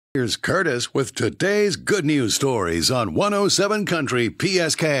Here's Curtis with today's good news stories on 107 Country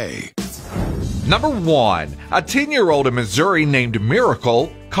PSK. Number 1, a 10-year-old in Missouri named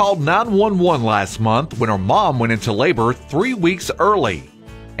Miracle called 911 last month when her mom went into labor 3 weeks early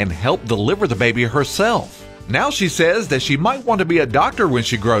and helped deliver the baby herself. Now she says that she might want to be a doctor when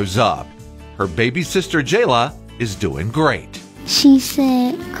she grows up. Her baby sister Jayla is doing great. She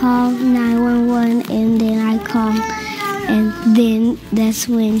said call 911 and then I called, and then that's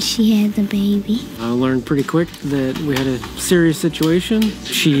when she had the baby. I learned pretty quick that we had a serious situation.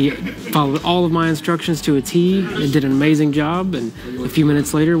 She followed all of my instructions to a T and did an amazing job, and a few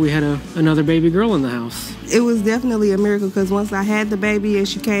minutes later we had another baby girl in the house. It was definitely a miracle because once I had the baby and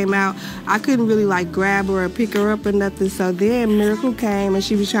she came out, I couldn't really grab her or pick her up or nothing. So then Miracle came and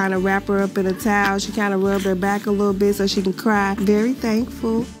she was trying to wrap her up in a towel. She kind of rubbed her back a little bit so she can cry. Very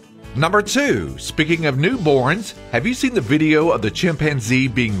thankful. Number 2, speaking of newborns, have you seen the video of the chimpanzee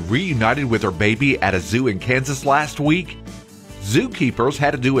being reunited with her baby at a zoo in Kansas last week? Zookeepers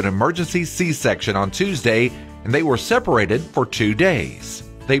had to do an emergency C-section on Tuesday, and they were separated for 2 days.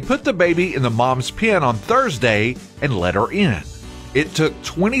 They put the baby in the mom's pen on Thursday and let her in. It took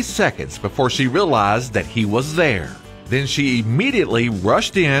 20 seconds before she realized that he was there. Then she immediately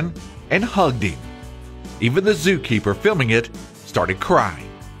rushed in and hugged him. Even the zookeeper filming it started crying.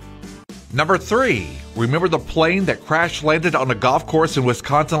 Number 3, remember the plane that crash landed on a golf course in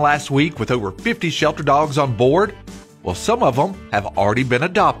Wisconsin last week with over 50 shelter dogs on board? Well, some of them have already been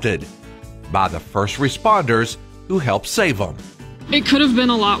adopted by the first responders who helped save them. It could have been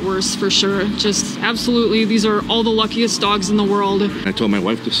a lot worse for sure. Just absolutely, these are all the luckiest dogs in the world. I told my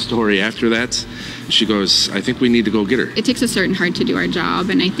wife the story after that. She goes, I think we need to go get her. It takes a certain heart to do our job,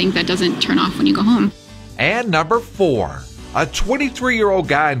 and I think that doesn't turn off when you go home. And number 4, a 23-year-old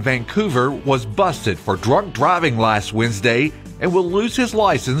guy in Vancouver was busted for drunk driving last Wednesday and will lose his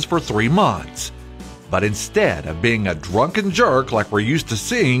license for 3 months. But instead of being a drunken jerk like we're used to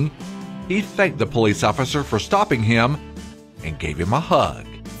seeing, he thanked the police officer for stopping him and gave him a hug.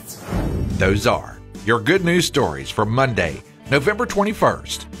 Those are your good news stories for Monday, November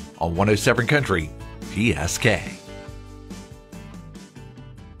 21st on 107 Country PSK.